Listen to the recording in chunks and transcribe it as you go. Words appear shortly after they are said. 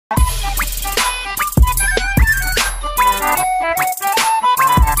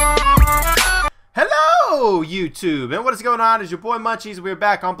YouTube, and what is going on? Is your boy MuN-CHeeZe. We're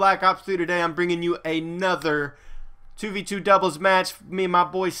back on Black Ops 3 today. I'm bringing you another 2v2 doubles match. Me and my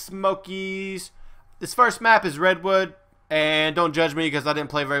boy Smokies. This first map is Redwood, and don't judge me because I didn't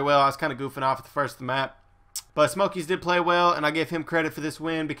play very well. I was kind of goofing off at the first map, but Smokies did play well, and I give him credit for this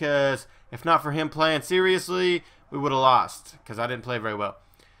win because if not for him playing seriously, we would have lost because I didn't play very well.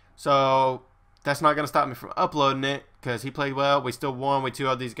 So that's not going to stop me from uploading it because he played well. We still won. We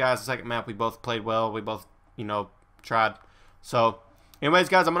 2-0'd these guys. The second map, we both played well. We both, tried. So, anyways,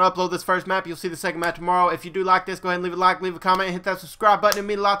 guys, I'm going to upload this first map. You'll see the second map tomorrow. If you do like this, go ahead and leave a like, leave a comment, and hit that subscribe button. It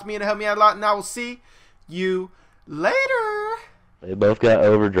means a lot to me and it help me out a lot. And I will see you later. They both got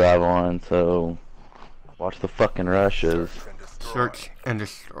overdrive on, so watch the fucking rushes. Search and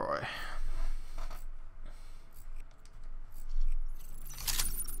destroy.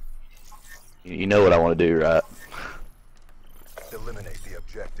 You know what I want to do, right? Eliminate the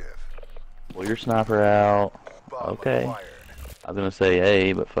objective. Well, your sniper out. Okay. I was gonna say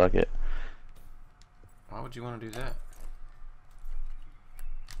A, but fuck it. Why would you want to do that?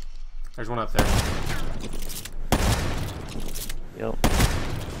 There's one up there. Yep.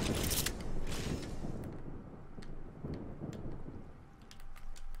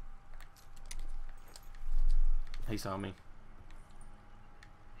 He saw me.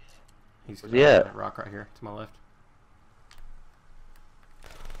 He's that rock right here to my left.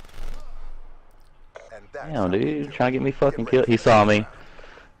 Damn, dude, trying to get me fucking killed. He saw me.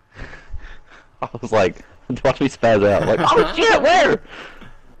 I was like, watch me spaz out. Like, oh shit, where?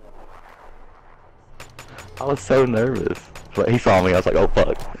 I was so nervous. But he saw me. I was like, oh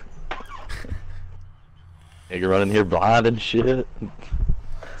fuck. Nigga running here blind and shit.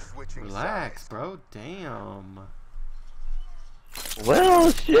 Relax, bro. Damn.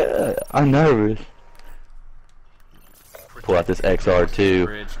 Well, shit. I'm nervous. Pull out this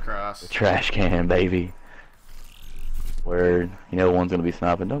XR2. The trash can, baby. Where, one's gonna be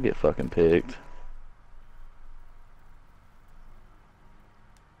sniping. Don't get fucking picked.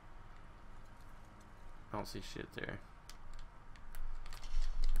 I don't see shit there.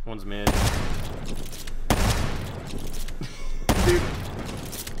 One's mid. Dude.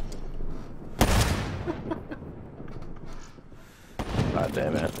 God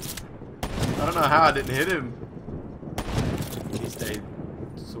damn it. I don't know how I didn't hit him. He stayed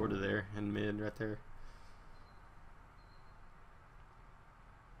sort of there in mid right there.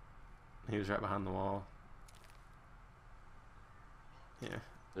 He was right behind the wall. Yeah.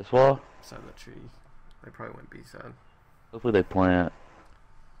 This wall? Side of the tree. They probably went B side. Hopefully they plant.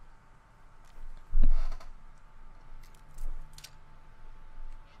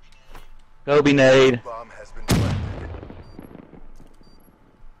 Go be nade. Bomb has been planted.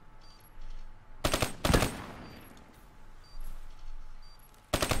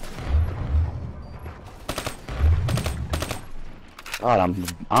 God,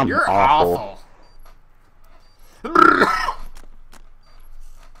 I'm You're awful.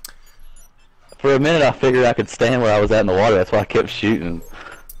 For a minute, I figured I could stand where I was at in the water. That's why I kept shooting.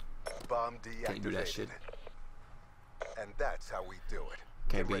 Bomb Can't you do that shit? And that's how we do it.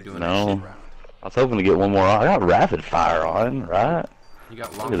 Can't be doing No. that shit. I was hoping to get one more on. I got rapid fire on, right? You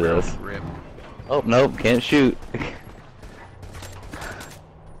got long Look at this. rip. Oh, nope, can't shoot.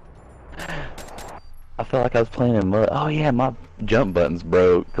 I felt like I was playing in mud. Oh yeah, my jump button's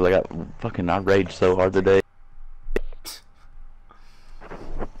broke because I raged so hard today.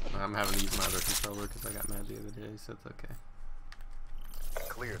 I'm having to use my other controller because I got mad the other day, so it's okay.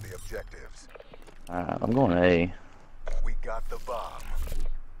 Clear the objectives. Alright, I'm going A. We got the bomb.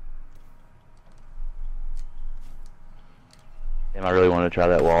 Damn, I really want to try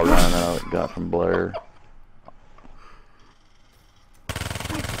that wall run that I got from Blur.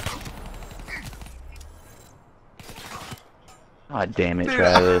 God damn it,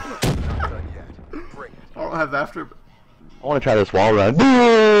 Travis. I don't have after. I want to try this wall run.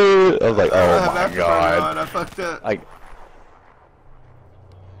 I was like, oh my god. I fucked up. Like,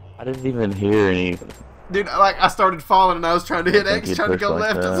 I didn't even hear any. Dude, I started falling and I was trying to hit X, you'd trying to push go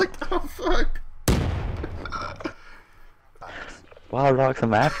like left. I was that. like, oh fuck. Wild Rock's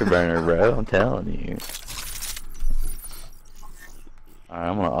some afterburner, bro. I'm telling you. Alright,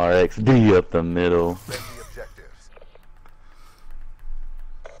 I'm gonna RXD up the middle. Friendly objectives.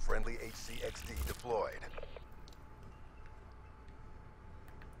 Friendly HCXD deployed.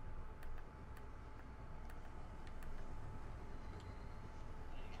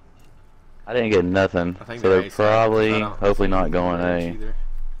 I didn't get nothing, I think so they're probably, I hopefully not going A. either.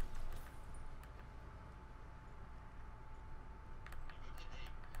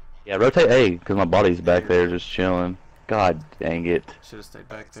 Yeah, rotate A, because my body's back there just chilling. God dang it. Should have stayed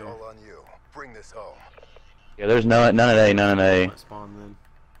back It's there. all on you. Bring this home. Yeah, there's none of A, none of A. Spawn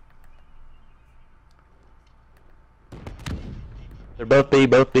then. They're both B,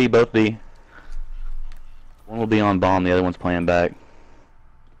 both B, both B. One will be on bomb, the other one's playing back.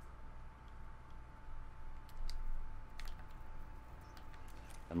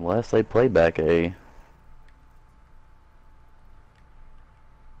 Unless they play back A.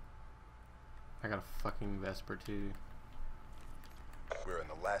 I got a fucking Vesper too. We're in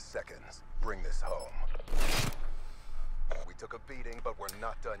the last seconds. Bring this home. We took a beating, but we're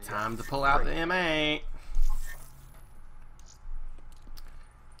not done yet. Time to pull out the M8.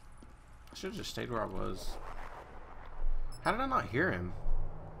 I should have just stayed where I was. How did I not hear him?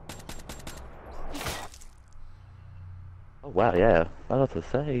 Oh wow, yeah. I was about to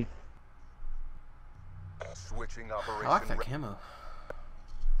say. Switching I operation. like that camo.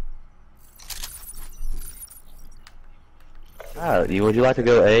 Would you like to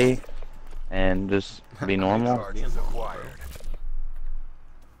go A and just be normal? Charges acquired.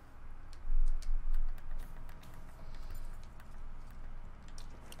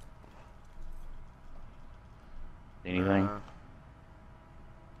 Anything?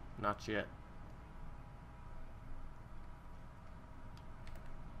 Not yet.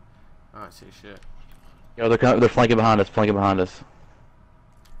 I don't see shit. Yo, they're flanking behind us, flanking behind us.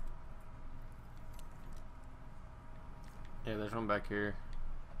 Yeah, there's one back here.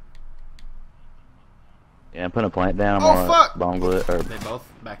 Yeah, I'm putting a plant down. I'm Oh, on fuck! bomb glit, or They both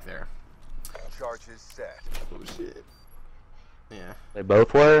back there. Charges set. Oh shit. Yeah. they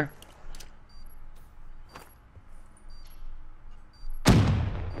both were.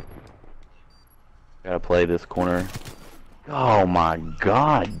 Gotta play this corner. Oh my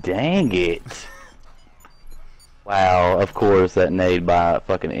god, dang it! Wow, of course that nade by a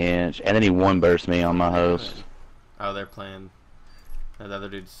fucking inch, and then he one burst me on my host. Oh, they're playing. The other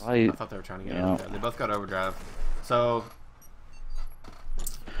dudes. Why you- I thought they were trying to get Yeah. overdrive. They both got overdrive. So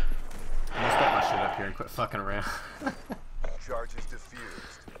I'm gonna step my shit up here and quit fucking around. Charges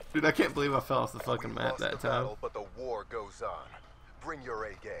diffused. Dude, I can't believe I fell off the fucking We map lost that the time. battle, but the war goes on. Bring your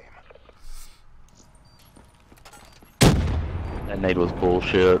A game. That nade was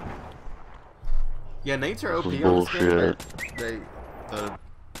bullshit. Yeah, nades are This OP was on this game. bullshit. The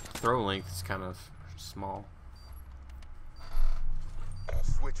throw length is kind of small.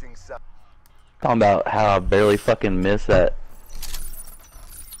 Switching sides. Talking about how I barely fucking missed that.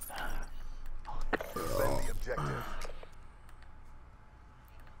 Defend the objective.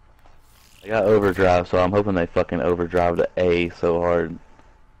 I got overdrive, so I'm hoping they fucking overdrive to A so hard.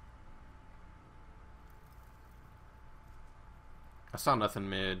 I saw nothing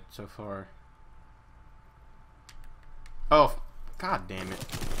mid so far. Oh, god damn it.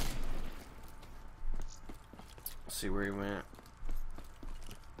 Let's see where he went.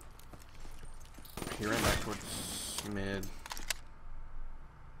 He ran back towards mid.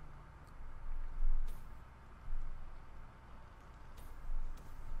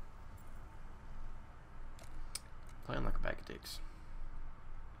 Playing like a bag of dicks.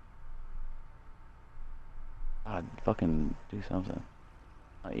 God, fucking do something.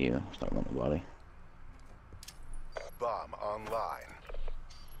 Not you. Start on the body. Bomb online.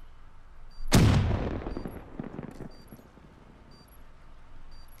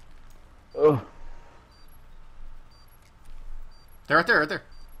 Oh. They're right there, right there.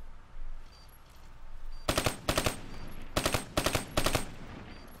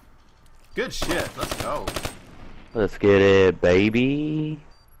 Good shit. Let's go. Let's get it, baby.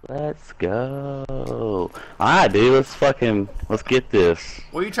 Let's go. Alright, dude. Let's get this.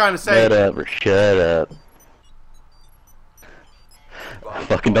 What are you trying to say? Shut up or shut up.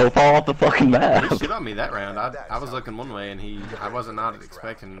 Fucking don't fall off the fucking He map. shit on me that round. I was looking one way and I wasn't not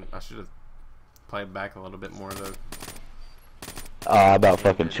expecting. I should have played back a little bit more though. Oh, I about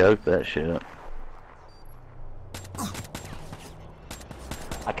fucking choked that shit.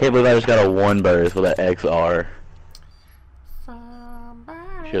 I can't believe I just got a one burst with an XR.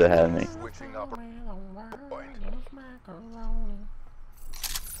 Should have had me. Switching operation.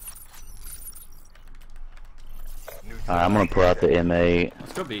 Alright, I'm gonna pull out the M8.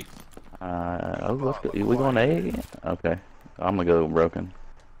 Let's go B. Oh, let's go. We going A? Okay. I'm gonna go broken.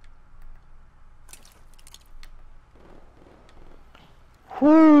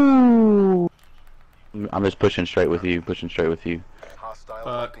 Whoo! I'm just pushing straight with you, pushing straight with you. Hostile Fuck.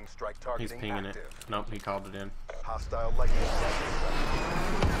 lightning strike He's targeting pinging it. active. Nope, he called it in. Hostile lightning strike.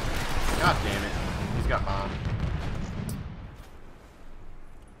 God damn it. He's got bomb.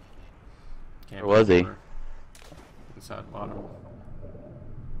 Can't Where was he? corner. Inside bottom.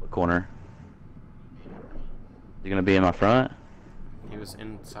 What corner? You gonna be in my front? He was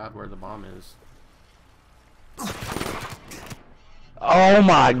inside where the bomb is. Oh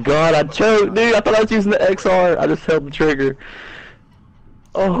my god, I choked, dude. I thought I was using the XR. I just held the trigger.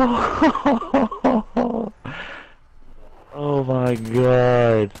 Oh, oh my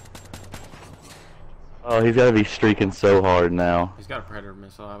god. Oh, he's gotta be streaking so hard now. He's got a Predator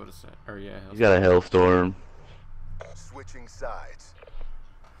missile, I would have said. Or yeah. He's got a Hellstorm. Switching sides.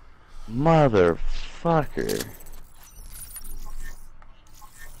 Motherfucker.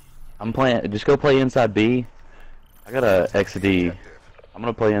 I'm playing. Just go play inside B. I got a XD. I'm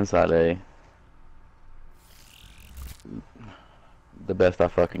gonna play inside A. The best I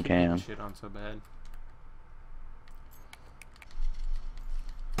fucking can. Shit on so bad.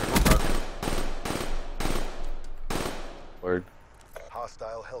 Word.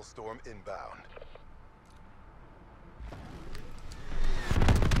 Hostile Hellstorm inbound.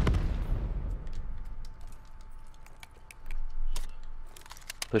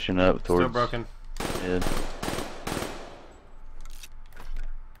 Pushing up towards. Still broken. Yeah.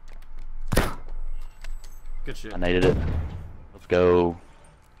 Good shit. I naded it. Let's go.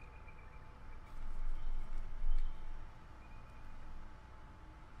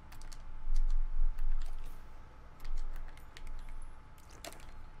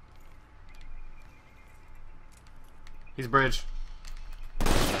 He's bridge.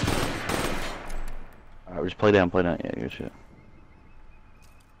 Alright, just play down, Yeah, good shit.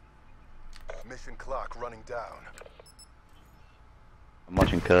 Mission clock running down. I'm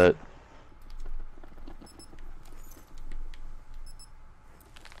watching cut.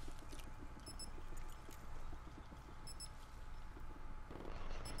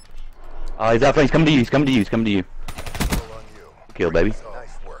 Oh, he's out front. He's coming to you. He's coming to you. He's coming to you. All on you. Kill, baby.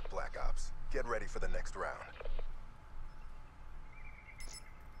 Nice work, Black Ops. Get ready for the next round.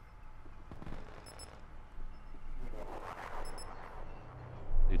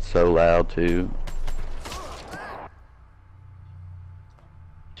 Dude's so loud too.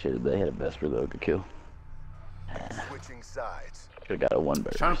 Shit, they had a Vesper though. Good kill. Switching sides. Should've got a one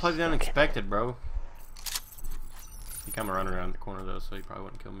burst. Trying to play the unexpected, bro. He come running around the corner though, so he probably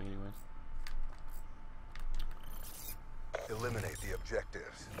wouldn't kill me anyways. Eliminate the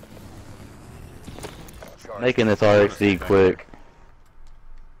objectives. Charge. Making this RXD quick.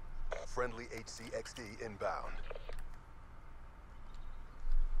 Friendly HCXD inbound.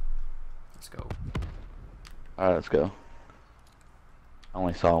 Let's go. Alright, let's go. I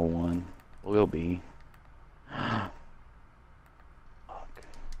only saw one. We'll go B. Fuck.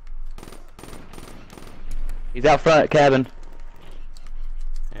 He's out front, cabin.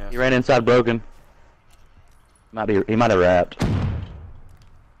 Yeah. He ran inside broken. He might have wrapped.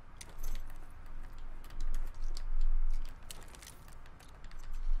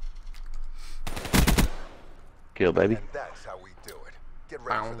 Kill, baby. And that's how we do it. Get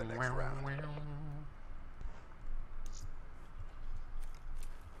ready for the next round.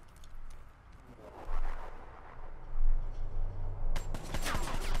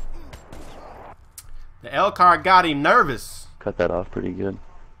 The L card got him nervous. Cut that off pretty good.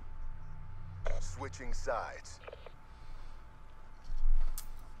 Switching sides.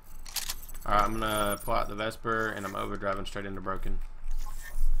 Alright, I'm gonna pull out the Vesper and I'm overdriving straight into broken.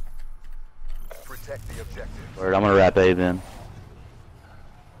 Protect the objective. Word, I'm gonna wrap A then.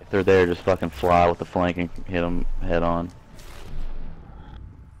 If they're there, just fucking fly with the flank and hit them head on.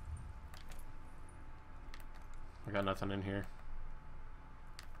 I got nothing in here.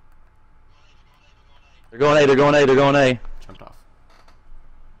 They're going A, they're going A, they're going A. Jumped off.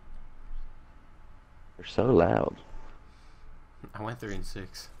 They're so loud. I went 3 and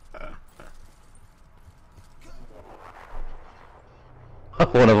 6.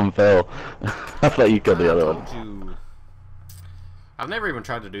 One of them fell. I thought you killed the other one. You. I've never even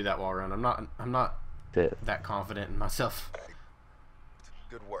tried to do that wall run. I'm not Dead. that confident in myself.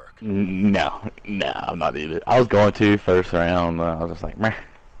 Good work. No, I'm not either. I was going to first round. I was just like, meh.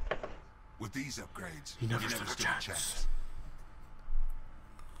 With these upgrades, You never stood a chance.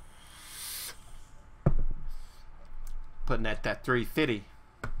 Putting at that 350.